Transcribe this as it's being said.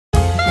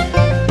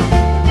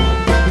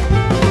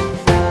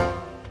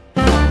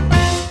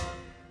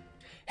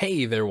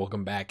Hey there,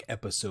 welcome back.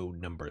 Episode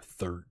number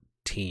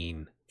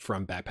 13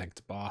 from Backpack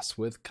to Boss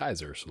with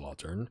Kaiser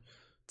Slaughtern.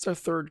 It's our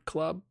third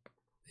club.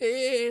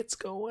 It's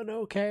going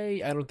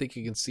okay. I don't think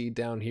you can see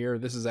down here.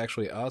 This is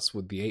actually us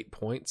with the 8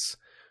 points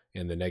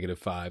and the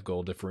 -5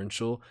 goal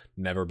differential.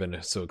 Never been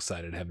so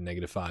excited to have a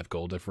 -5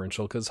 goal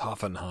differential because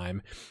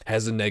Hoffenheim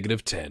has a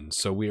 -10.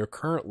 So we are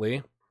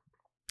currently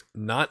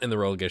not in the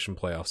relegation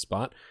playoff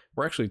spot.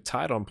 We're actually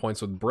tied on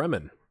points with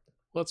Bremen.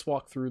 Let's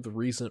walk through the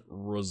recent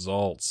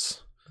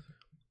results.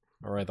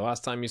 All right, the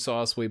last time you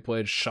saw us, we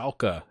played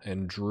Schalke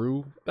and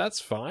drew.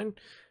 That's fine.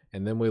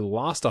 And then we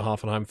lost to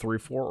Hoffenheim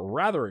 3-4.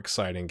 Rather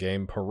exciting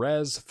game.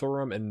 Perez,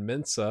 Thuram, and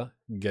Mensah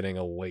getting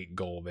a late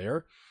goal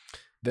there.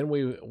 Then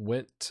we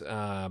went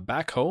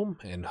back home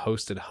and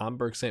hosted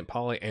Hamburg St.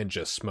 Pauli and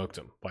just smoked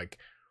them. Like,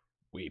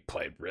 we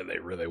played really,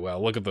 really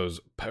well. Look at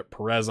those.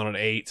 Perez on an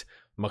 8,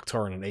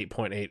 Mukhtar on an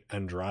 8.8,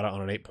 Andrada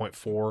on an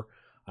 8.4.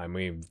 I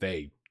mean,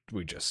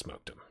 we just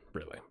smoked them,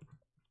 really.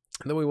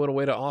 And then we went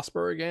away to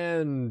Augsburg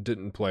and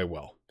didn't play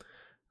well.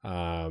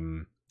 Our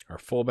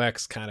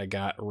fullbacks kind of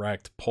got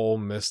wrecked. Pole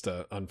missed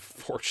a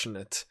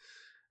unfortunate,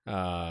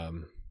 what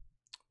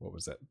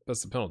was that?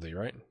 That's the penalty,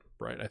 right?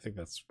 Right, I think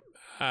that's,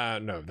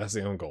 no, that's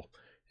the own goal.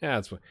 Yeah,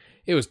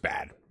 it was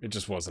bad. It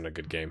just wasn't a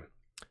good game.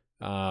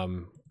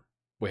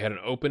 We had an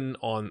open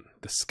on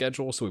the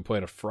schedule, so we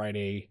played a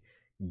Friday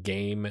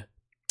game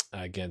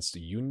against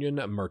Union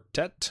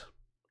Mertet.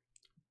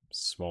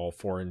 Small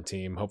foreign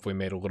team. Hopefully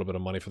made a little bit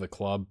of money for the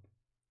club.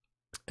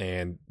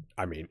 And,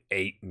 I mean,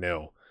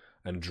 8-0.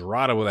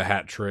 Andrada with a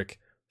hat trick.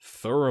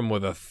 Thuram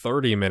with a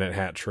 30-minute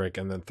hat trick.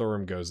 And then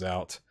Thuram goes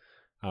out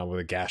with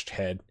a gashed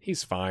head.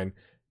 He's fine.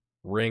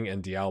 Ring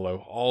and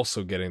Diallo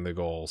also getting the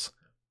goals.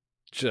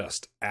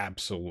 Just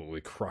absolutely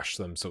crushed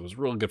them. So it was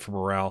really good for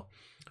morale.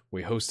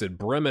 We hosted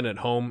Bremen at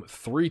home.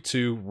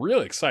 3-2.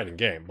 Really exciting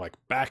game. Like,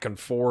 back and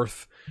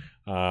forth.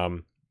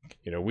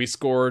 We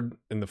scored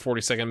in the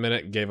 42nd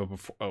minute. Gave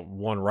up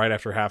one right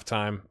after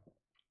halftime.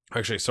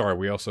 Actually, sorry,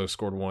 we also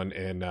scored one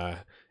in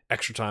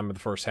extra time of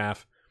the first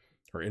half,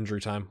 or injury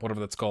time,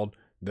 whatever that's called.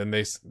 Then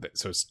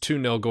so it's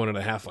 2-0 going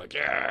into half, like,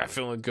 yeah,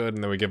 feeling good.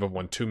 And then we give up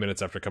one 2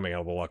 minutes after coming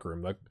out of the locker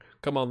room. Like,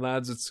 come on,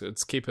 lads,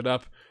 let's keep it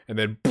up. And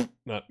then,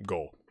 not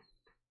goal.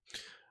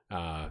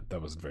 That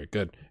wasn't very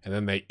good. And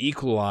then they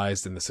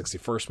equalized in the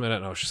 61st minute,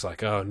 and I was just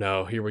like, oh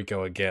no, here we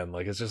go again.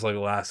 Like, it's just like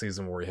last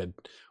season where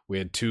we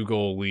had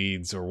 2-goal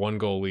leads or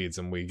 1-goal leads,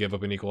 and we give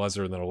up an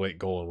equalizer and then a late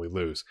goal and we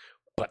lose.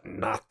 But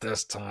not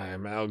this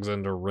time.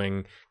 Alexander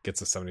Ring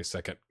gets a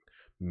 72nd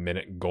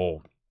minute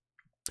goal.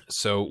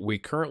 So we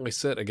currently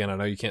sit, again, I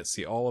know you can't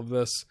see all of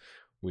this.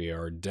 We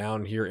are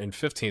down here in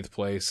 15th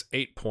place,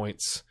 8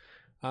 points.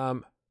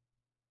 I'm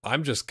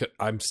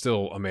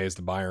still amazed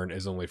the Bayern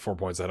is only 4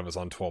 points ahead of us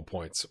on 12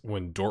 points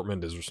when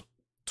Dortmund is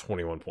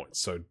 21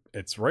 points. So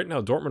it's right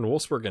now Dortmund,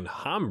 Wolfsburg, and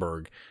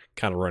Hamburg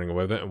kind of running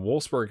away with it. And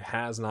Wolfsburg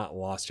has not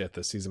lost yet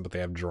this season, but they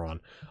have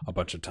drawn a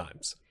bunch of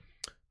times.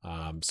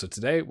 So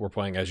today we're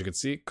playing, as you can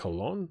see,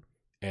 Cologne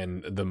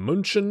and the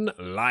München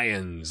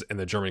Lions in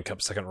the German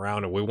Cup second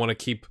round. And we want to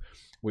keep,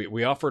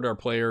 we offered our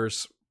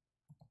players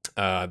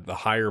the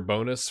higher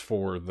bonus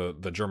for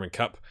the German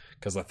Cup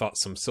because I thought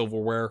some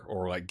silverware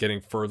or like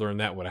getting further in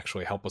that would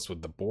actually help us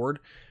with the board.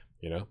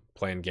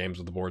 Playing games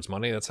with the board's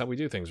money. That's how we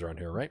do things around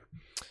here, right?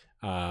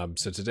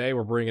 So today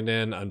we're bringing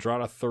in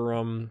Andrada,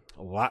 Thuram,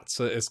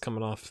 Latza is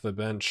coming off the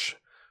bench,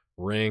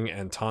 Ring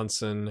and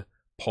Tonson,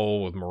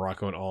 Pole with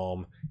Morocco and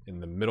Alm. In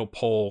the middle,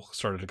 Pole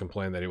started to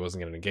complain that he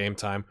wasn't getting a game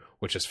time,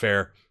 which is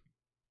fair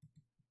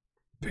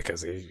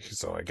because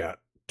he's only got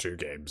 2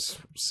 games.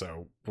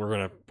 So we're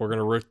gonna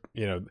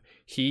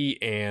he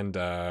and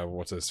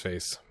what's his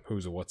face,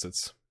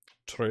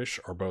 Trish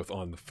are both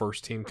on the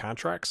first team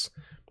contracts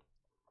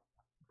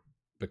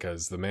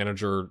because the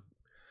manager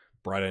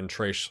brought in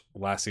Trish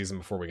last season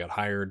before we got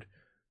hired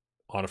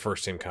on a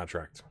first team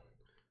contract.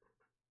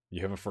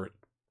 You have a first.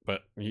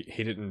 But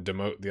he didn't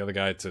demote the other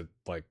guy to,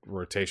 like,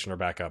 rotation or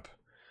backup.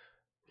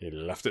 He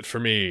left it for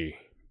me.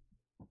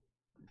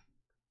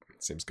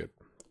 Seems good.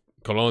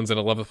 Cologne's in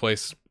 11th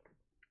place.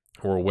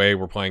 We're away.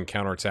 We're playing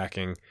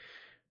counterattacking.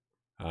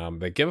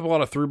 They give up a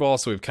lot of through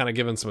balls, so we've kind of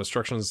given some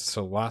instructions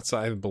to Latza,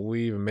 I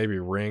believe, and maybe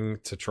Ring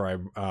to try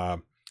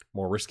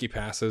more risky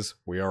passes.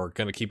 We are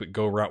going to keep it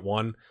go route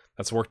 1.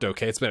 That's worked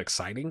okay. It's been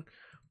exciting.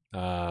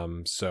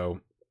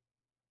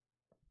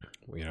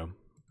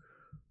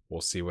 We'll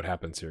see what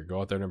happens here.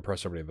 Go out there and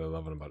impress everybody. They're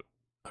loving about it.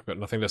 I've got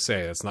nothing to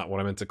say. That's not what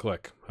I meant to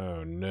click.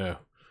 Oh, no.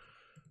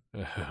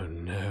 Oh,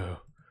 no.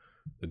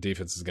 The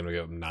defense is going to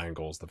give up 9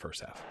 goals the first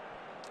half.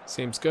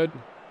 Seems good.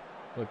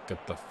 Look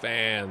at the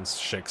fans.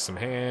 Shake some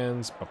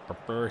hands.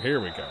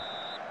 Here we go.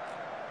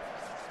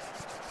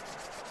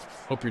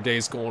 Hope your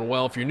day's going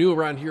well. If you're new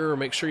around here,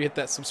 make sure you hit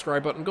that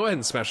subscribe button. Go ahead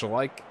and smash a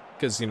like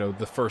because,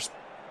 the first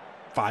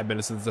 5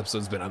 minutes of this episode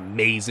has been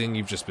amazing.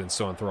 You've just been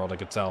so enthralled, I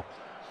could tell.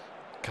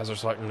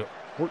 Kaiser's like, no,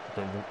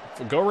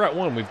 go route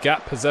 1. We've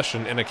got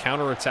possession in a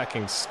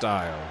counter-attacking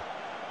style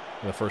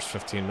in the first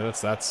 15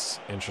 minutes. That's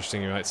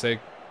interesting, you might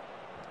say.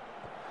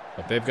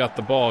 But they've got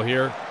the ball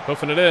here,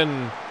 hoofing it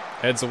in.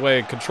 Heads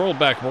away, controlled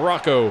back,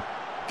 Morocco.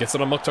 Gets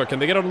it on Mukhtar, can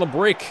they get it on the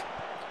break?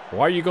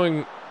 Why are you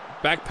going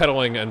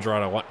backpedaling,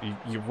 Andrada?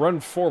 You run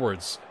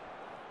forwards.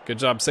 Good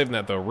job saving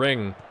that though.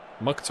 Ring,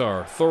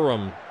 Mukhtar,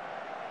 Thuram,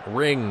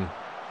 Ring,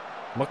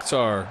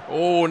 Mukhtar.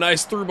 Oh,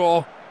 nice through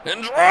ball.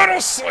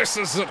 Andrada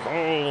slices it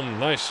home.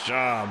 Nice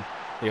job.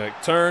 He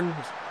like turned,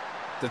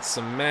 did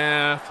some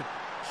math,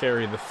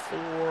 carry the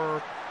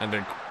 4, and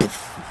then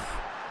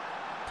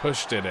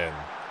pushed it in.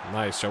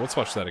 Nice job. Let's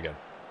watch that again.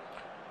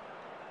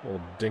 A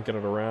little dinking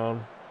it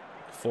around.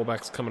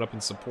 Fullback's coming up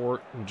in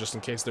support, just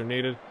in case they're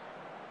needed.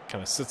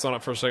 Kind of sits on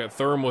it for a second.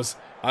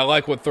 I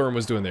like what Thuram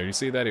was doing there. You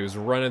see that? He was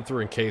running through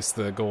in case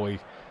the goalie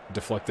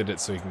deflected it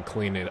so he can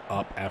clean it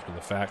up after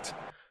the fact.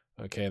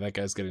 Okay, that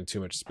guy's getting too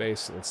much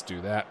space. Let's do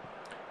that.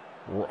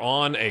 We're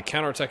on a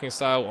counterattacking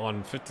style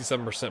on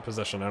 57%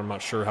 possession. I'm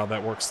not sure how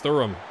that works.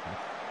 Thuram.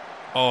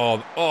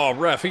 Oh,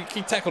 ref.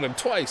 He tackled him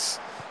twice.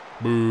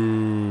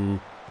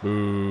 Boo.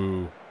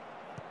 Boo.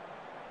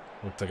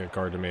 Looked like a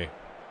card to me.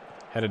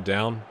 Headed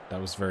down. That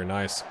was very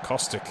nice.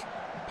 Caustic.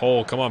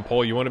 Pole. Come on,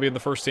 Pole. You want to be in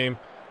the first team?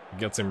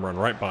 Gets him run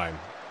right by him.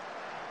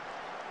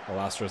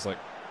 Alastra's like,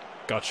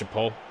 gotcha,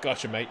 Pole.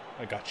 Gotcha, mate.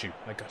 I got you.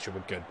 I got you. We're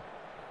good.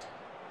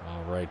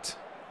 All right.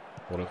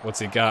 What's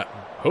he got?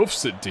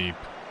 Hoofs it deep.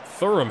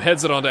 Thuram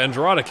heads it onto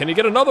Andrada. Can he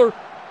get another?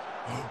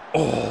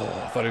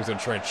 Oh, I thought he was going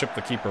to try and chip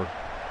the keeper.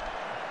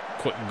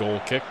 Quick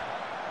goal kick.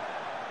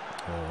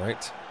 All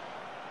right.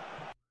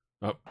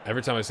 Oh,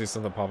 every time I see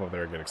something pop up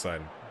there, I get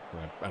excited.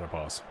 And I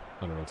pause.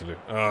 I don't know what to do.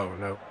 Oh,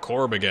 no.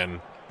 Korb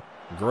again.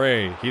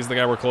 Gray. He's the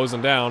guy we're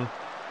closing down.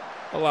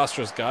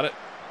 Alastra's got it.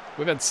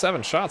 We've had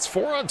 7 shots.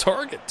 4 on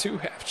target. 2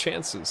 half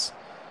chances.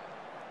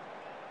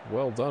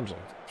 Well done.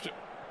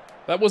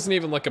 That wasn't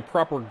even like a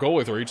proper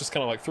goalie throw. He just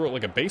kind of like threw it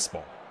like a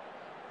baseball.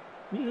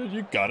 Yeah,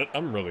 you got it.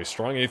 I'm really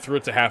strong. And he threw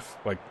it to half,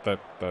 like the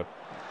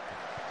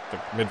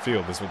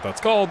midfield is what that's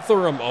called.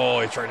 Thuram. Oh,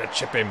 he tried to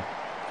chip him.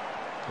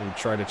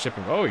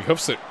 Oh, he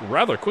hoofs it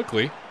rather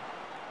quickly.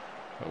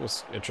 That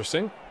was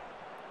interesting.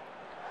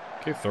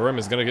 Okay, Thuram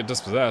is going to get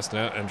dispossessed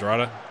now.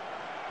 Andrada.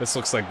 This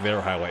looks like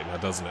their highlight now,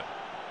 doesn't it?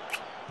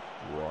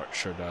 Right,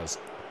 sure does.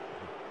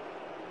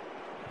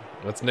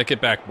 Let's nick it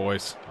back,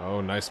 boys.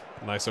 Oh, nice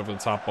over the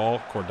top ball.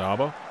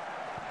 Cordoba,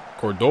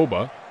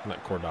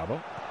 not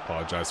Cordoba.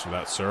 Apologize for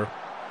that, sir.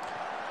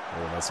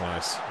 Oh, that's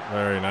nice.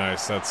 Very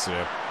nice. That's it.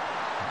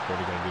 What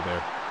are you going to do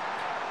there?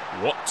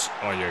 What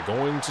are you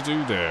going to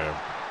do there?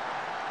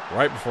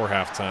 Right before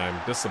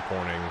halftime.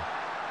 Disappointing.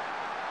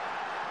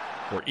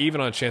 We're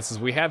even on chances.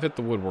 We have hit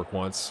the woodwork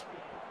once.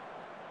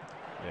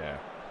 Yeah.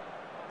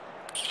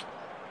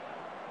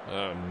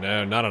 Oh,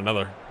 no. Not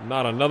another.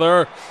 Not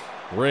another.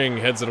 Ring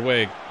heads it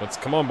away.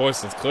 Come on,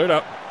 boys. Let's clear it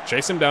up.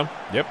 Chase him down.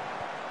 Yep.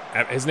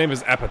 His name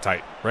is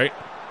Appetite, right?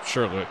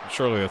 Surely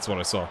that's what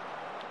I saw.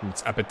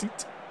 It's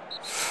Appetit.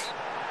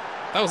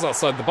 That was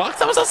outside the box.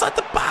 That was outside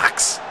the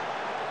box!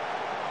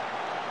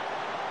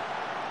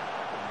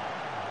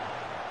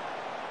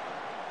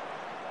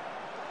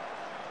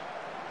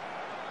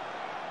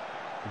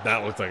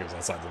 That looked like it was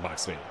outside the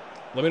box to me.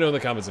 Let me know in the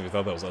comments if you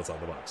thought that was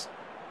outside the box.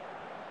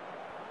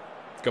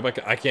 Go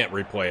back. I can't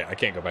replay it. I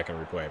can't go back and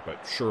replay it, but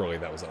surely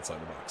that was outside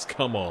the box.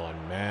 Come on,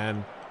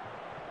 man.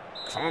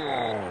 Come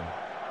on.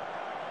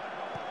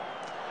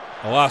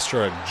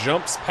 Alastra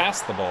jumps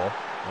past the ball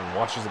and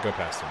watches it go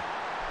past him.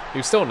 He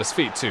was still on his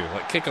feet, too.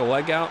 Like, kick a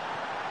leg out.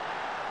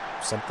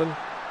 Something.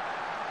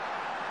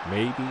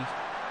 Maybe.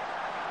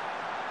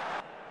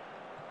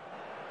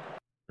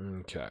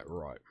 Okay,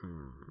 right.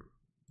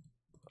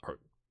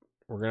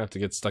 We're going to have to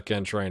get stuck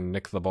in, try and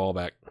nick the ball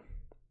back.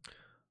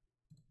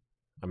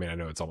 I mean, I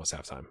know it's almost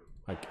halftime.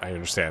 I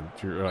understand.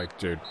 You're like,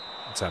 dude,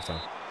 it's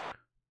halftime.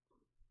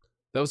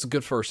 That was a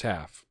good first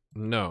half.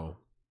 No,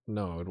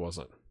 it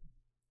wasn't.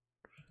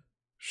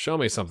 Show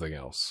me something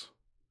else.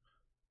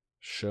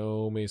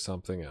 Show me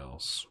something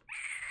else.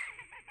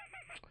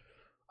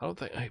 I don't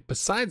think...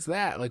 besides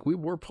that, like, we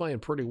were playing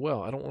pretty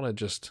well. I don't want to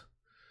just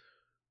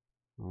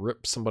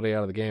rip somebody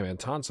out of the game.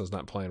 Antonsa's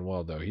not playing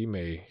well, though. He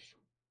may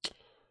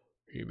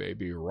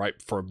be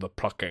ripe for the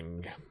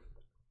plucking.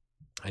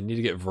 I need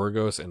to get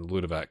Virgos and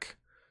Ludovic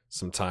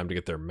some time to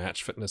get their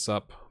match fitness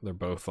up. They're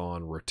both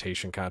on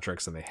rotation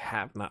contracts, and they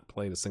have not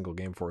played a single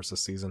game for us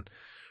this season.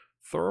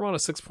 Throw him on a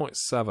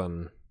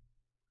 6.7.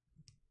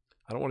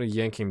 I don't want to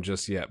yank him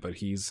just yet, but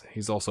he's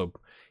also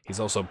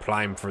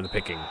primed for the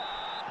picking.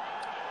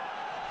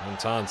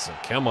 Antonsen,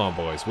 come on,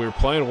 boys. We were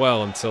playing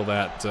well until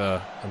that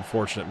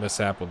unfortunate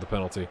mishap with the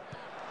penalty.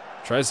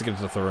 Tries to get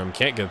it to Thuram,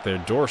 can't get it there.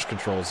 Dorsch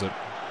controls it,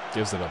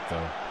 gives it up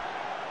though.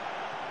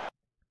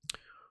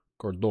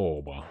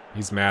 Cordoba.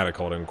 He's mad I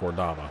called him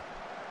Cordoba.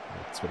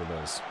 That's what it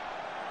is.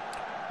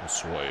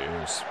 That's what it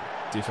is.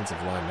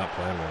 Defensive line not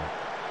playing well.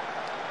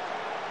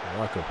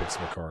 Morocco picks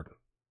him a card.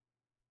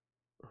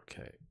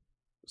 Okay.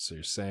 So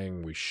you're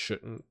saying we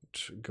shouldn't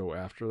go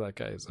after that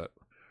guy? Is that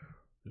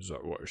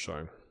what you're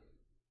saying?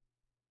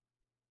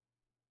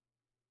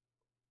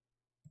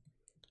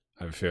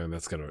 I have a feeling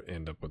that's going to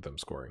end up with them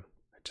scoring.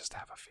 I just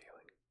have a feeling.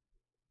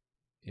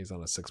 He's on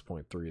a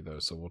 6.3 though,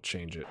 so we'll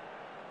change it.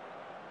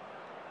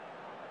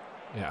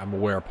 Yeah, I'm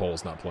aware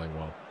Pole's not playing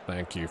well.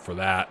 Thank you for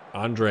that.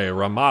 Andre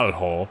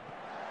Ramalho.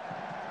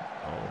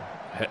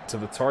 Oh, hit to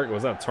the target.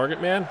 Was that a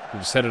target man? He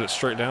just headed it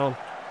straight down.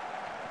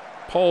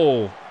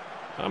 Pole.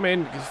 I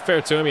mean,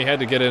 fair to him. He had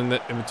to get in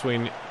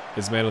between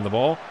his man and the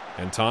ball.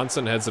 And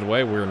Tonson heads it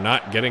away. We're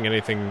not getting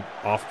anything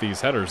off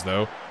these headers,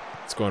 though.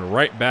 It's going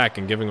right back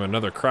and giving him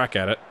another crack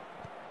at it.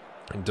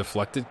 And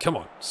deflected. Come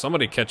on.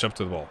 Somebody catch up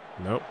to the ball.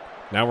 Nope.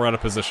 Now we're out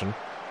of position.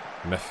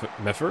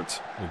 Meffert.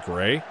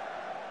 Gray.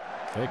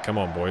 Okay, come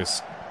on,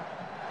 boys.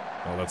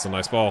 Oh, that's a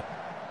nice ball.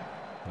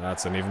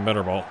 That's an even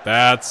better ball.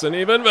 That's an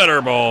even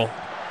better ball.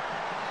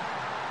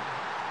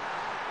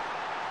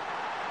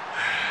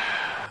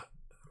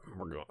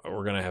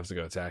 We're going to have to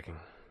go attacking.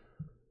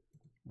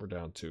 We're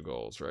down 2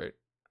 goals, right?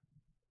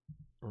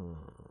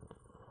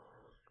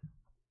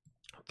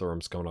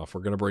 Thurham's coming off.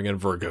 We're going to bring in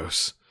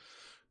Virgos.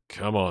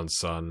 Come on,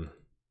 son.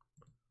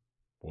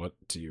 What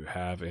do you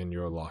have in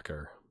your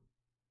locker?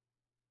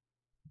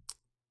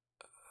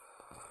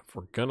 If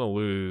we're going to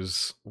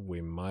lose,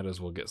 we might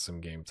as well get some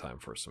game time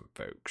for some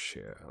folks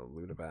here.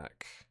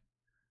 Ludovac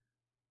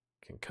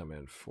can come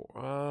in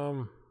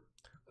for...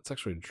 let's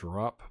actually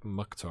drop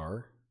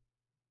Mukhtar.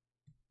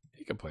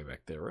 He can play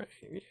back there, right?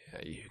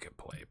 Yeah, you can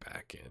play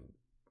back in...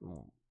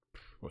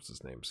 What's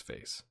his name's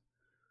face?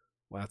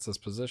 Latz's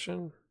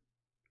position?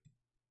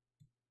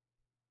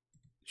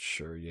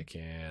 Sure you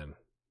can.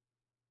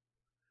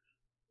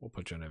 We'll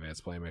put you on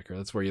advanced playmaker.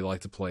 That's where you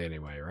like to play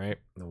anyway, right?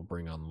 Then we'll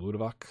bring on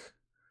Ludovac.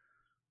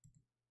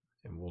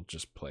 And we'll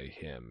just play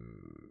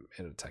him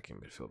in an attacking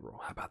midfield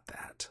role. How about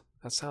that?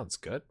 That sounds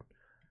good.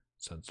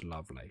 Sounds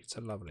lovely. It's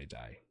a lovely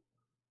day.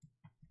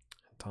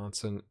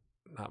 Tonson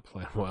not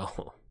playing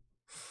well.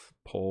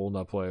 Pole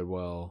not playing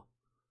well.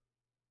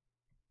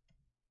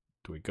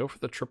 Do we go for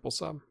the triple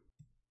sub?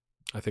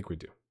 I think we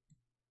do.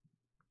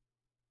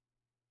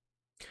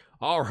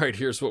 All right,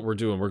 here's what we're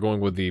doing. We're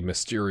going with the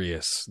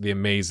mysterious, the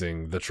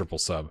amazing, the triple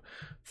sub.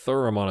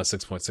 Thuram on a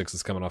 6.6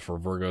 is coming off for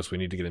Virgos. We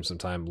need to get him some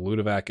time.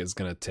 Ludovac is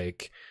going to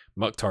take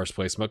Mukhtar's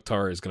place.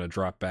 Mukhtar is going to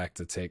drop back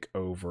to take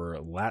over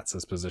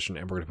Latz's position,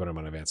 and we're going to put him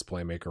on advanced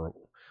playmaker.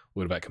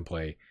 Ludovac can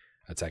play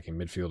attacking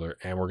midfielder,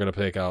 and we're going to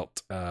take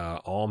out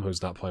Alm,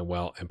 who's not playing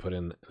well, and put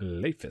in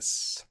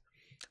Leifis.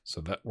 So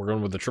that we're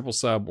going with the triple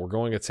sub. We're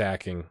going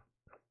attacking.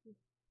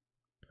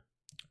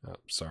 Oh,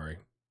 sorry.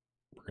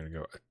 We're going to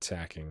go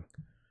attacking.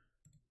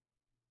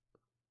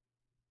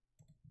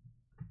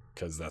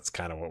 Because that's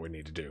kind of what we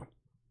need to do.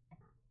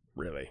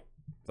 Really.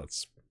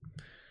 That's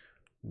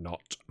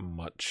not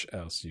much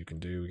else you can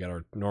do. We got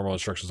our normal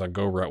instructions on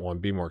go route 1,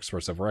 be more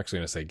expressive. We're actually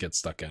going to say get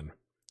stuck in.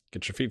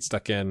 Get your feet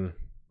stuck in.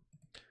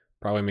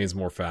 Probably means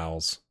more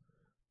fouls.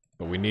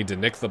 But we need to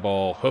nick the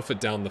ball, hoof it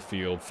down the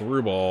field,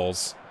 through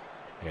balls,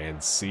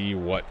 and see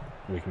what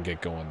we can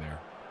get going there.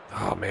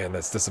 Oh man,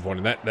 that's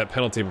disappointing. That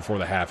penalty before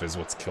the half is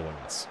what's killing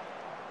us.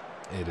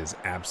 It has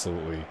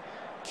absolutely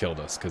killed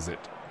us because it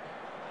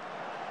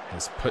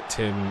has put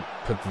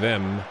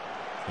them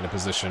in a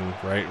position,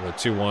 right? We're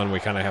 2-1. We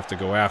kind of have to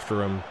go after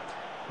them,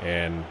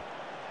 and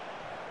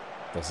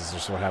this is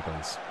just what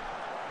happens.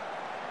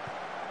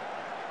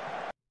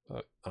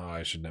 Oh,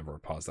 I should never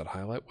have paused that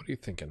highlight. What are you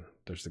thinking?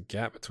 There's a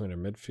gap between a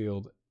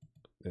midfield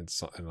and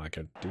like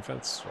a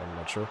defense. I'm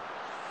not sure.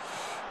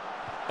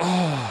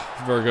 Oh,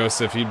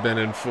 Virgos, if he'd been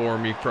in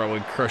form, he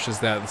probably crushes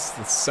that. It's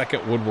the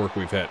second woodwork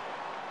we've hit.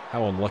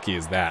 How unlucky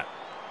is that?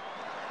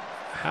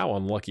 How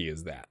unlucky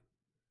is that?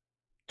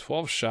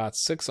 12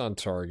 shots, 6 on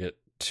target,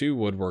 2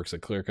 woodworks, a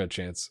clear-cut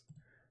chance,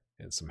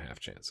 and some half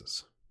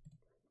chances.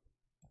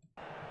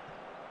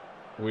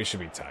 We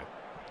should be tied.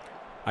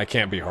 I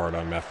can't be hard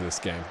on Meth this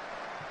game.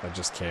 I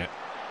just can't.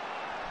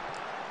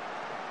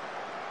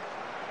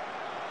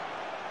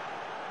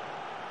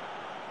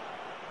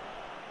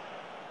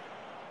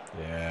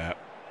 Yeah,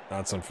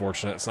 that's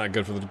unfortunate. It's not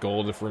good for the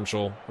goal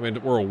differential. I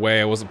mean, we're away.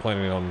 I wasn't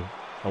planning on...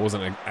 I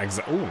wasn't...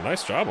 Oh,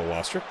 nice job,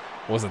 Oloster.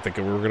 I wasn't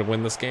thinking we were going to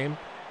win this game.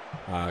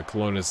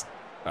 Cologne is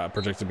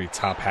projected to be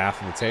top half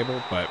of the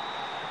table, but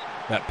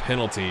that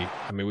penalty...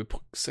 I mean, we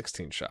put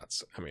 16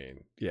 shots. I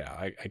mean, yeah,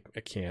 I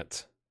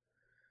can't...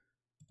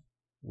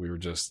 We were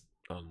just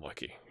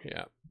unlucky,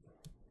 yeah.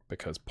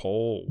 Because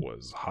Pole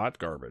was hot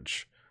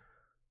garbage.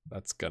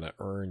 That's going to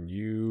earn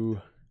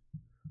you...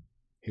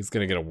 He's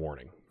going to get a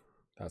warning.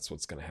 That's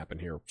what's going to happen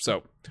here.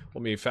 So,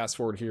 let me fast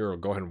forward here. I'll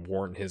go ahead and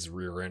warn his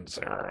rear end.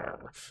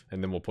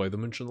 And then we'll play the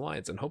München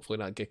Lions and hopefully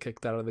not get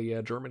kicked out of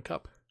the German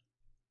Cup.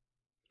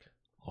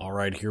 All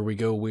right, here we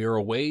go. We are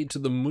away to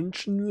the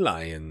München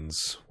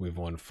Lions. We've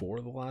won 4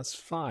 of the last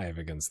 5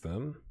 against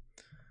them.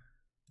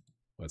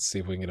 Let's see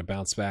if we can get a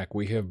bounce back.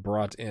 We have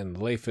brought in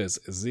Leifis,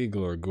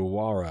 Ziegler,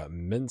 Guevara,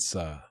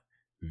 Mensa,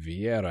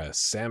 Vieira,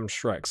 Sam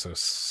Schreck. So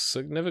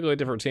significantly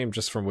different team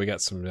just from we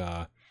got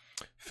some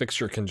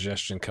fixture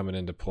congestion coming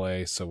into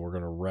play. So we're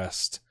going to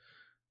rest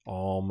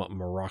Alm,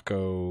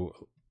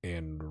 Morocco,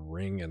 and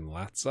Ring and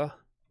Latza.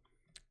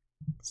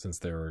 Since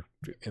they're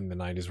in the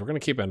 90s. We're going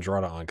to keep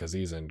Andrada on because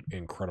he's in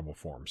incredible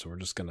form. So we're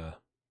just going to,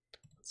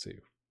 let's see.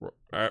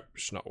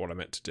 It's not what I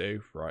meant to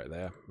do right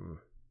there.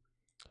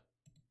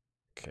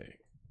 Okay.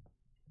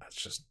 That's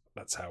just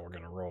That's how we're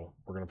going to roll.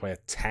 We're going to play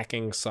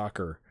attacking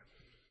soccer.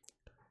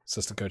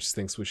 Assistant coach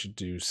thinks we should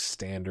do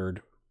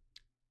standard.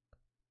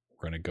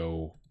 We're going to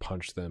go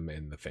punch them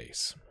in the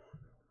face.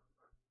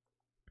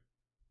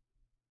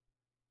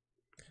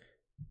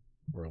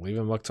 We're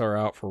leaving Mukhtar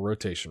out for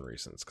rotation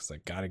reasons because I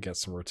got to get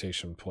some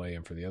rotation play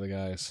in for the other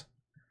guys.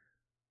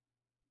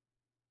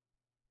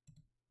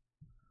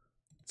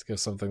 Let's give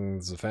something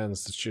the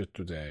fans to shoot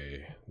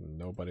today.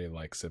 Nobody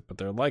likes it, but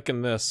they're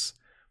liking this.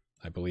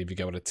 I believe you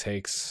got what it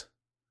takes.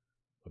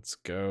 Let's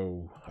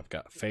go. I've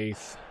got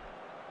faith.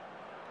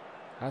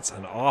 That's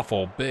an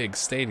awful big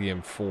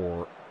stadium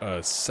for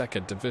a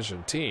second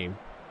division team.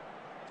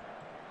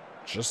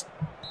 Just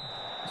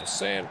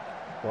saying.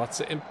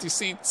 Lots of empty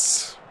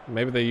seats.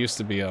 Maybe they used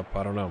to be up.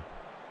 I don't know.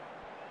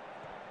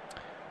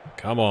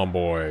 Come on,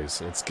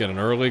 boys. Let's get an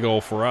early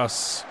goal for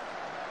us.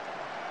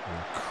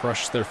 And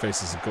crush their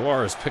faces.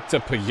 Guar has picked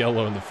up a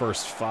yellow in the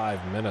first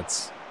 5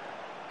 minutes.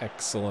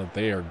 Excellent.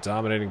 They are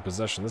dominating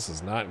possession. This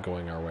is not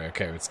going our way.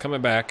 Okay, it's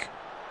coming back.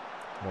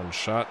 One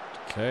shot.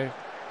 Okay.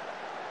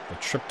 They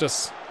tripped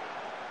us.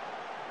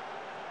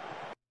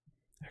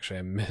 Actually,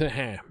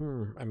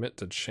 I meant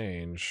to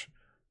change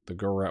the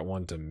Go Rat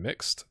one to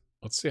mixed.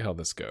 Let's see how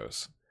this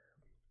goes.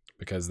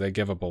 Because they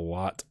give up a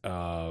lot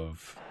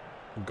of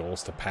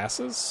goals to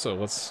passes. So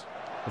let's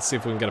see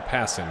if we can get a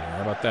pass in here.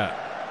 How about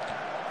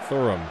that?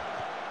 Thuram.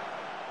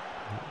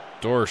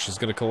 Dorsch is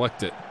going to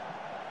collect it.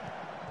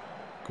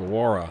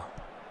 Guara.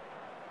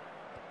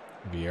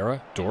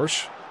 Vieira.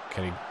 Dorsch.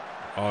 Can he...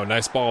 Oh,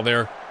 nice ball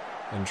there.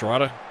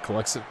 Andrada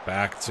collects it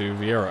back to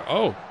Vieira.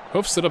 Oh,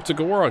 hoofs it up to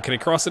Guara. Can he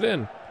cross it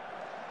in?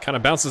 Kind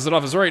of bounces it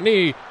off his right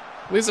knee.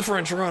 Leaves it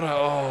for Andrada.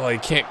 Oh, he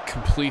can't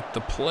complete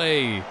the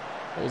play.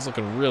 It was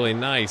looking really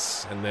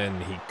nice. And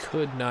then he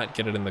could not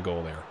get it in the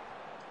goal there.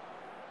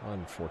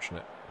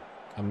 Unfortunate.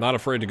 I'm not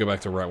afraid to go back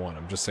to right one.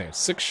 I'm just saying.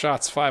 6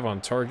 shots, 5 on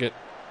target.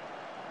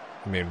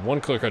 I made 1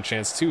 clear-cut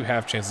chance, 2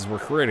 half chances. We're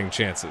creating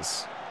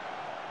chances.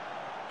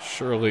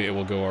 Surely it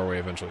will go our way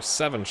eventually.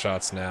 7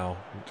 shots now.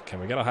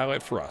 Can we get a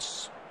highlight for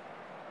us?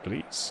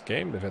 Please.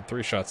 Game. They've had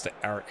 3 shots to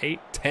our 8.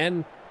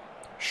 10.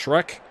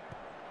 Shrek.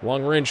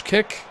 Long-range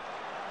kick.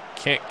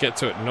 Can't get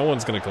to it. No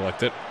one's going to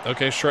collect it.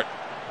 Okay, Shrek.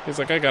 He's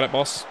like, I got it,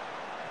 boss.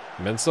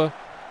 Mensa.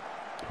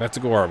 Back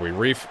to Guar. We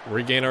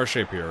regain our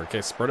shape here.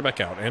 Okay, spread it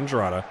back out.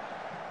 Andrada.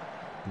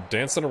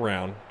 Dancing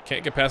around.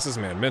 Can't get past his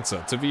man.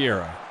 Mensa to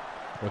Vieira.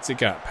 What's he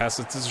got? Pass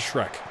it to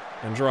Shrek.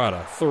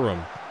 Andrada.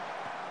 Thuram.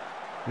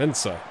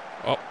 Mensa.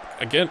 Oh,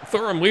 again.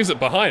 Thuram leaves it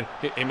behind.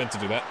 He meant to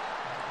do that.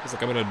 He's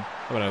like, I'm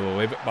gonna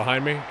leave it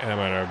behind me, and I'm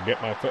gonna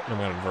get my foot, and I'm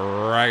gonna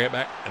drag it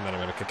back, and then I'm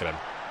gonna kick it in.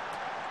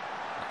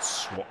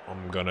 That's what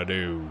I'm gonna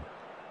do.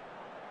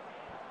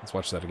 Let's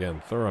watch that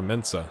again. Thuram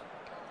Mensa.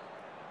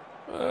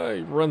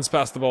 He runs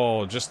past the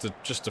ball just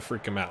to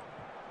freak him out.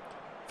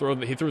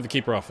 He threw the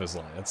keeper off his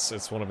line.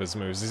 It's one of his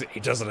moves.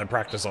 He does it in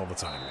practice all the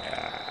time.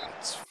 Yeah,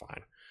 it's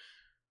fine.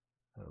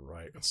 All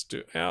right, let's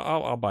do.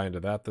 I'll buy into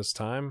that this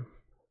time.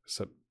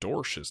 Except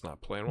Dorsch is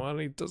not playing well, and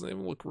he doesn't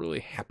even look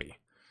really happy.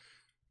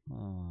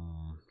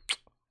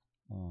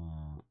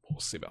 We'll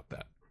see about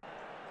that.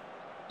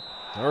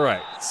 All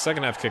right,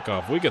 second half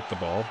kickoff. We get the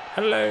ball.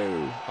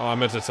 Hello. Oh, I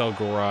meant to tell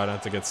Gorad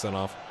not to get sent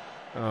off.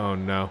 Oh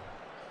no.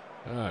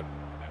 Oh no.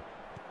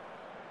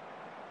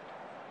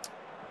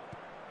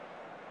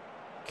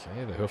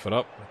 Okay, they hoof it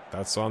up.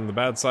 That's on the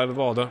bad side of the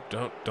ball.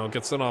 Don't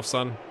get sent off,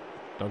 son.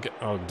 Don't get.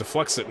 Oh,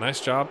 deflects it. Nice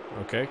job.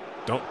 Okay.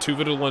 Don't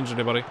two-footed lunge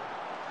anybody.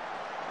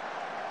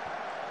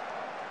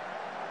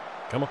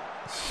 Come on.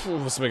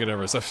 Let's make it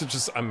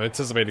nervous. I'm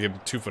anticipating him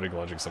two-footed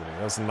lunging somebody.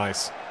 That's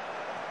nice.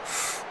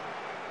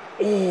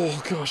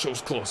 Oh gosh, it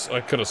was close.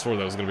 I could have sworn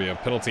that was going to be a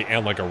penalty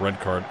and like a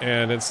red card,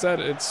 and instead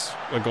it's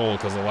a goal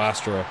because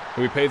Elastra,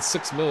 who we paid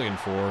 $6 million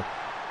for,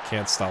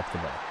 can't stop the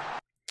ball.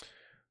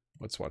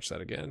 Let's watch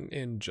that again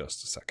in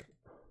just a second.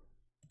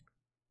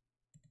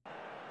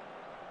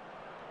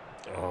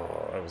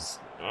 Oh, that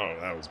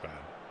was bad.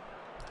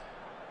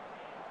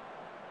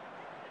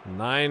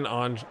 9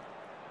 on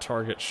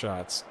target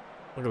shots.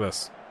 Look at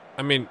this.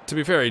 I mean, to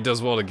be fair, he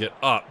does well to get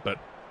up, but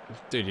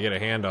dude, you get a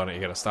hand on it,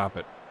 you got to stop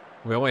it.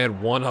 We only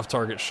had 1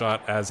 off-target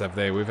shot, as have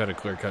they. We've had a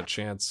clear-cut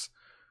chance.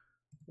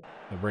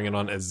 They're bringing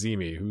on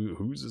Azimi.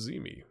 Who's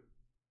Azimi?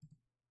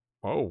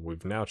 Oh,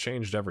 we've now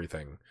changed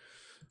everything.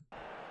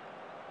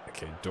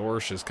 Okay,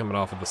 Dorsch is coming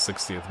off at the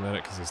 60th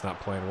minute because he's not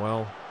playing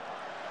well.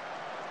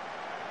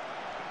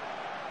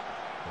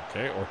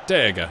 Okay,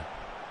 Ortega.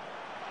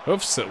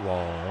 Hoofs it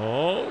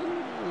long.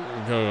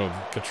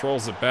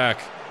 Controls it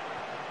back.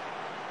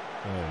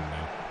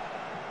 Oh,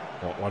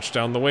 no. Watch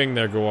down the wing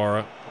there,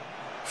 Guara.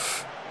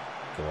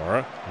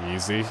 Guara,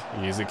 easy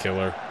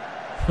killer.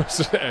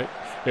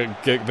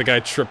 The guy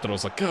tripped and I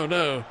was like, oh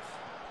no.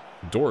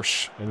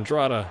 Dorsch,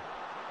 Andrada.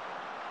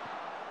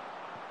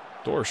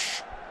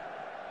 Dorsch.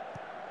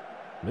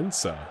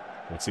 Mensa.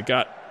 What's he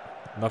got?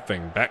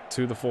 Nothing. Back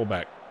to the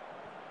fullback.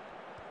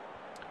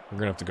 We're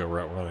going to have to go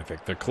route 1, I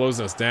think. They're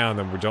closing us down,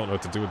 then we don't know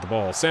what to do with the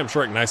ball. Sam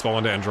Shrek, nice ball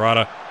into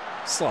Andrada.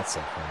 Slots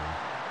it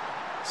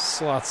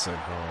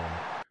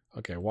home.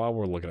 Okay, while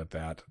we're looking at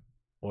that,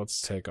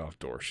 let's take off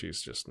Door.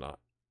 She's just not.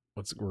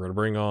 We're gonna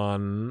bring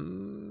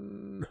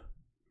on.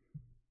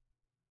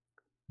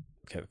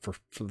 Okay, for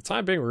the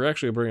time being, we're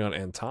actually bringing on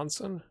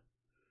Antonsen.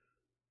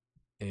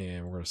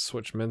 And we're going to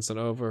switch Mensa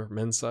over.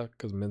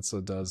 Because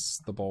Mensa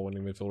does the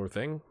ball-winning midfielder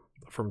thing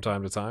from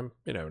time to time.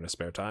 You know, in a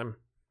spare time.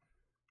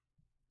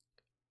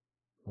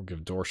 We'll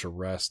give Dorsch a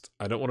rest.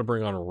 I don't want to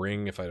bring on a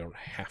Ring if I don't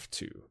have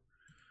to.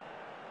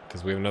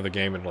 Because we have another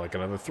game in like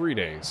another 3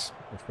 days.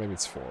 Or maybe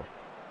it's 4.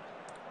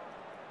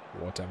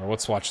 Whatever.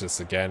 Let's watch this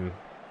again. In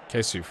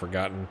case you've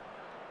forgotten.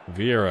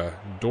 Vieira,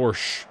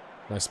 Dorsch.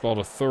 Nice ball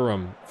to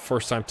Thuram.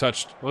 First time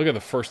touched. Look at the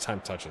first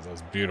time touches. That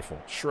was beautiful.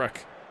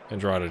 Shrek.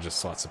 Andrada just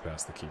slots it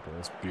past the keeper.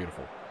 That's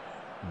beautiful.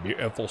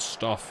 Beautiful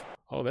stuff.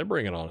 Oh, they're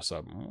bringing on a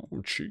sub.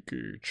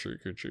 Cheeky.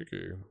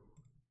 They're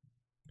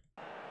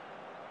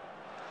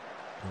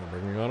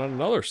bringing on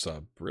another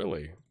sub.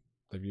 Really?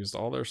 They've used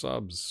all their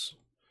subs.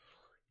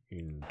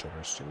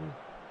 Interesting.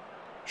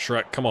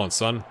 Shrek, come on,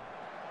 son.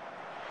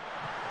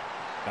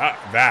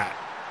 That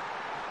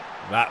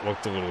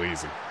looked a little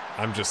easy.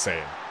 I'm just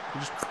saying. You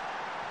just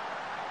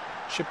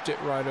chipped it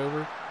right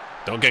over.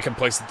 Don't get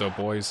complacent, though,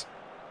 boys.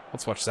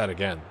 Let's watch that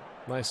again.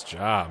 Nice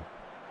job.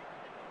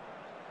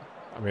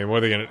 I mean, what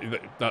are they gonna...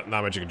 Not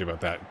much you can do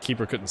about that.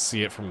 Keeper couldn't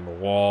see it from the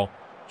wall.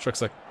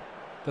 Shrek's like,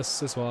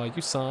 this is why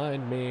you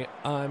signed me.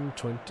 I'm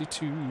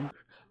 22.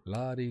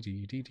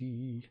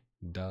 La-dee-dee-dee-dee.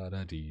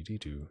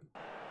 Da-da-dee-dee-doo.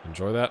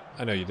 Enjoy that?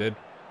 I know you did.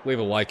 Leave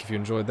a like if you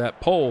enjoyed that.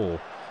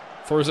 Poll.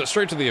 Throws it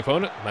straight to the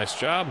opponent. Nice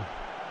job.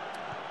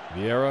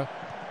 Vieira.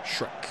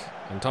 Shrek.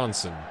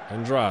 Antonsen.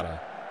 Andrada.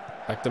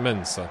 Back to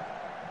Mensa.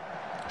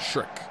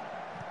 Shrek.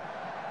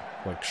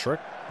 Like Shrek,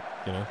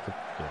 you know.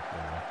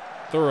 Anyway.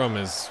 Thuram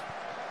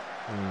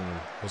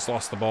has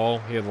lost the ball.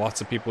 He had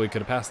lots of people he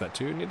could have passed that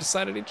to, and he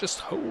decided he'd just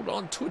hold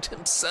on to it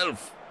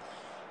himself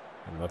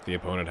and let the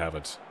opponent have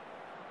it.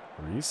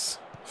 Reese.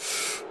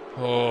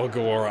 Oh,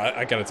 Gawara.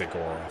 I gotta take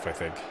Gawara off, I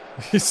think.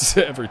 He's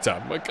every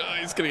time. My God,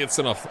 he's gonna get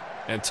sent off.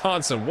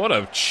 Antonsen, what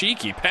a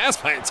cheeky pass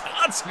by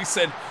Antonsen. He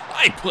said,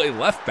 I play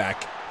left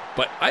back,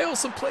 but I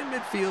also play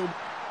midfield.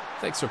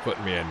 Thanks for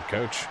putting me in,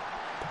 coach.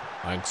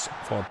 Thanks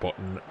for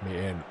putting me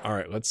in. All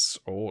right, let's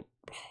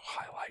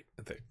highlight.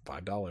 I think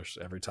 $5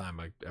 every time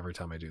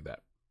I do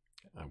that.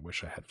 I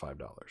wish I had $5.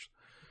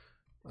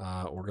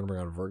 We're gonna bring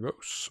on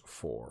Virgos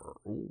for.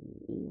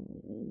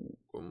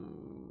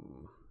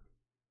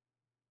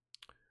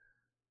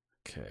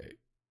 Okay.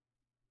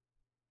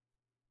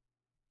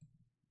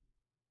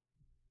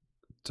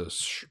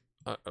 Does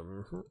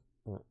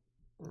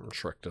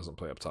Shrek doesn't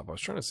play up top? I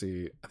was trying to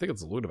see. I think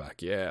it's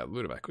Ludovac. Yeah,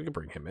 Ludovac. We can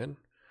bring him in.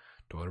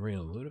 Do I want to bring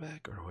in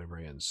Ludovac or do I want to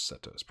bring in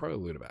Seto? It's probably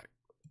Ludovac.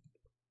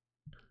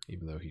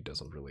 Even though he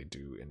doesn't really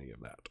do any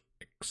of that.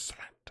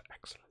 Excellent,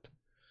 excellent.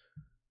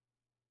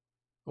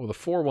 Oh, the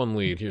 4-1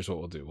 lead. Here's what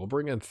we'll do. We'll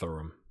bring in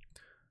Thuram.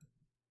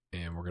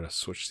 And we're going to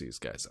switch these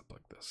guys up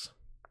like this.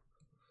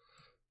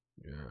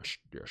 Yes.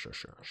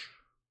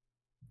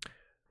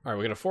 All right,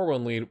 we got a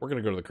 4-1 lead. We're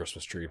going to go to the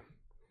Christmas tree.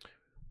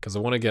 Because I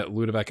want to get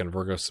Ludovac and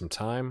Virgos some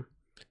time.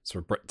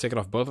 So we're taking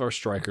off both of our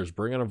strikers.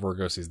 Bring in a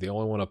Virgos. He's the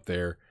only one up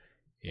there.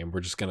 And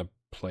we're just going to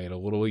play it a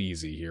little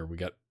easy here. We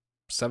got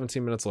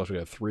 17 minutes left. We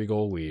got a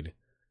 3-goal lead.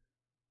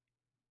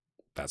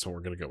 That's what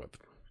we're going to go with.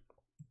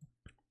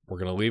 We're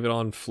going to leave it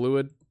on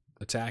fluid,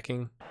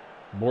 attacking.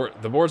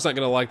 The board's not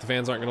going to like, the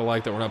fans aren't going to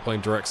like that we're not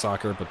playing direct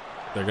soccer, but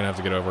they're going to have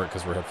to get over it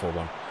because we're at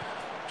 4-1.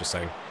 Just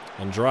saying.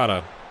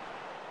 Andrada,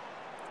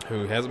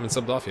 who hasn't been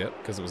subbed off yet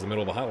because it was the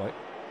middle of the highlight.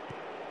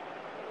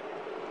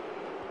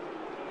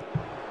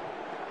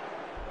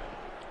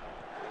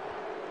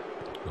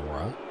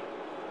 Nora.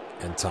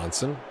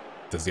 Antonsen.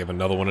 Does he have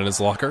another one in his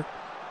locker?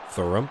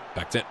 Thuram.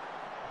 Back to it.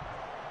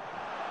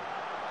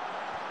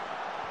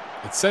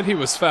 It said he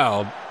was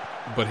fouled,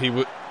 but he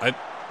would.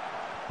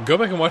 Go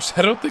back and watch.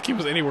 I don't think he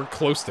was anywhere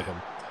close to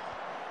him.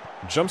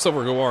 Jumps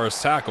over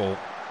Gawara's tackle.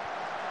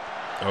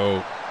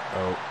 Oh,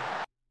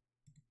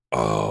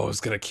 I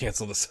was gonna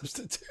cancel the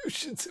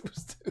substitutions. It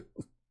was too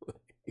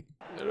late.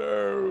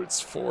 No,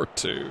 it's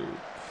 4-2.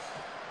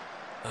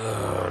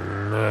 Oh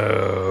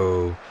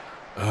no.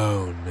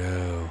 Oh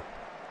no.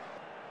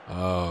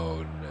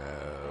 Oh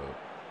no.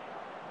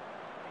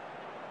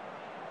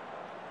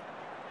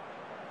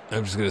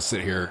 I'm just gonna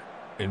sit here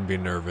and be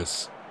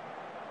nervous.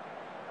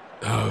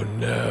 Oh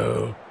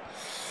no.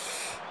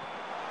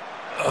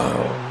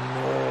 Oh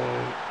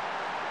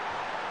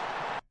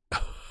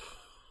no.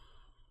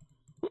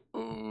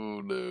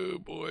 Oh no,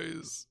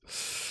 boys.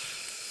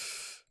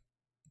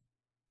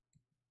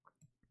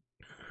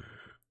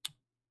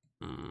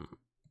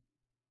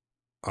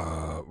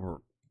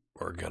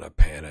 We're gonna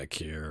panic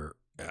here.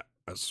 Yeah,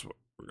 that's what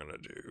we're gonna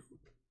do.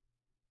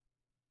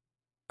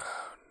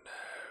 Oh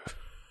no.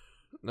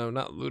 No,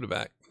 not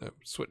Ludovac. No,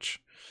 switch.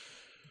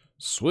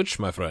 Switch,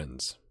 my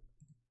friends.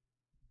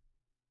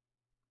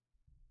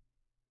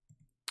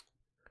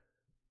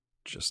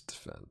 Just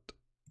defend.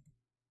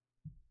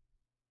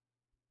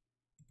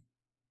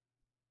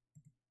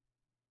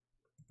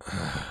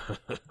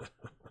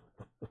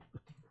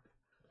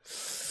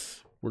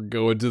 We're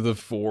going to the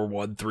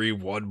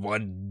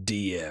 4-1-3-1-1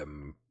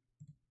 DM.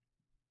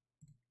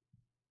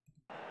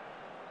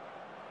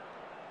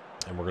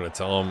 And we're going to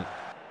tell them,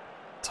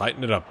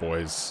 tighten it up,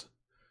 boys.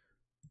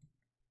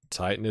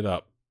 Tighten it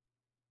up.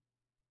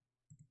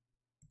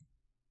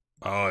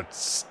 Oh,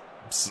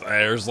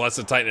 there's lots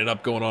of tightening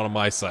up going on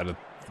my side of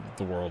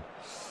the world.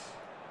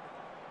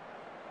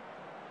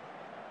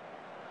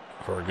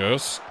 Here it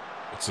goes.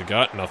 What's he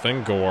got?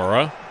 Nothing.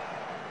 Goara.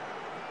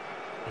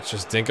 Let's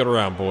just dink it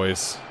around,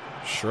 boys.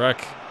 Shrek,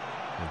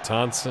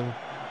 Montanson,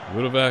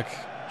 Ludovic,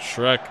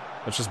 Shrek.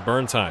 Let's just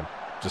burn time.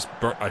 Just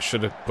burn. I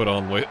should have put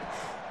on weight.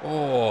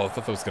 Oh, I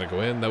thought that was going to go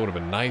in. That would have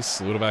been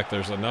nice. Ludovic,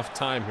 there's enough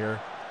time here.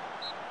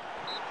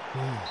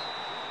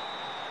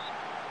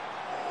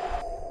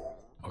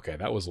 Okay,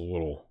 that was a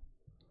little...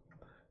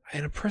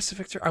 An impressive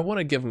victory. I want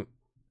to give him...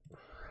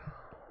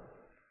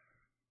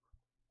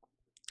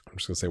 I'm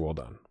just going to say well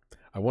done.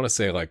 I want to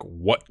say, like,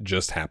 what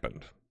just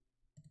happened?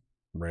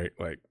 Right?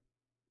 Like,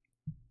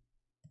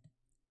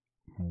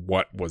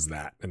 what was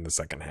that in the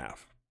second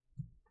half?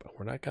 But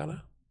we're not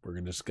gonna. We're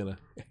just gonna.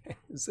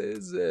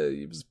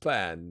 It was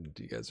planned.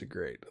 You guys are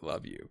great. I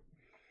love you.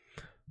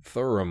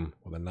 Thuram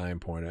with a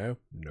 9.0.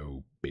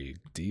 No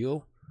big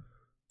deal. I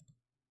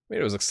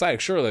mean, it was exciting.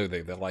 Surely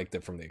they liked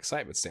it from the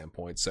excitement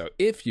standpoint. So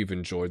if you've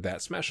enjoyed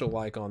that, smash a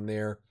like on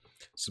there.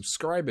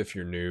 Subscribe if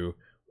you're new.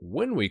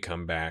 When we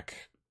come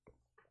back,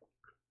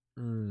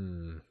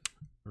 we're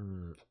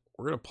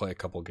going to play a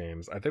couple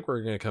games. I think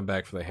we're going to come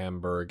back for the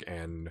Hamburg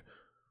and...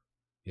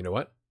 You know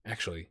what?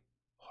 Actually,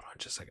 hold on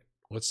just a second.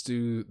 Let's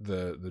do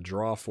the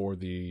draw for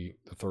the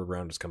third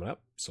round is coming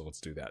up. So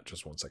let's do that.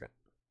 Just 1 second.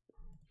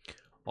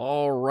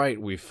 All right.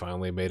 We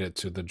finally made it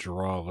to the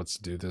draw. Let's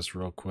do this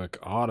real quick.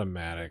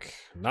 Automatic.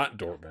 Not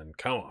Dortmund.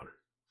 Come on.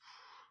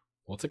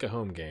 We'll take a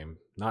home game.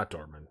 Not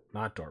Dortmund.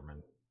 Not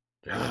Dortmund.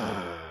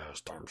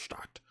 Yes,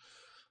 Darmstadt.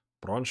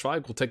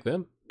 Braunschweig. We'll take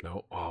them.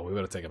 No. Oh, we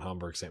would have taken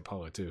Hamburg, St.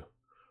 Pauli too.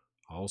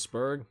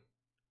 Augsburg.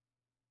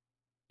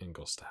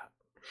 Ingolstadt.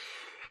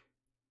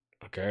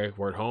 Okay,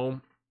 we're at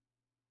home.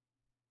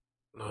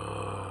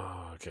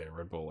 Okay,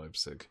 Red Bull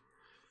Leipzig.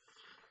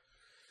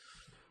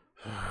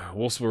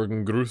 Wolfsburg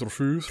and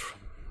Grutherfurt.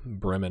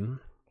 Bremen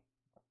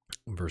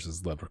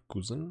versus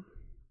Leverkusen.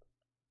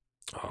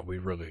 Oh, we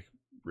really,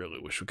 really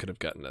wish we could have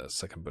gotten a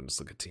second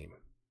Bundesliga team.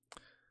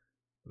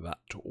 That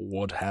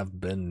would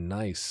have been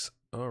nice.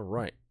 All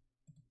right.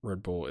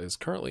 Red Bull is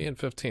currently in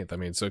 15th. I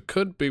mean, so it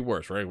could be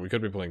worse, right? We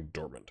could be playing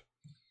Dortmund.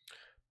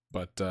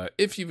 But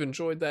if you've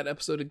enjoyed that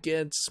episode,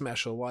 again,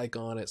 smash a like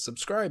on it.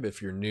 Subscribe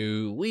if you're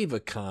new. Leave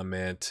a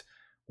comment.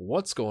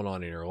 What's going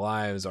on in your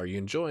lives? Are you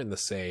enjoying the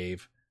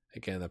save?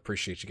 Again, I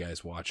appreciate you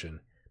guys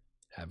watching.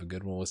 Have a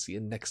good one. We'll see you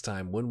next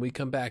time when we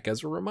come back.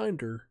 As a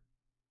reminder,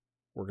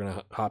 we're going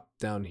to hop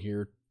down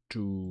here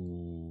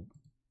to...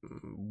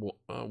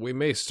 we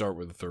may start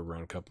with the third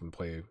round cup and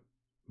play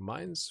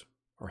Mainz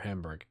or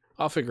Hamburg.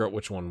 I'll figure out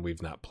which one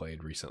we've not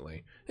played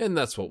recently. And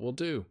that's what we'll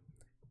do.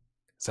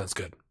 Sounds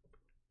good.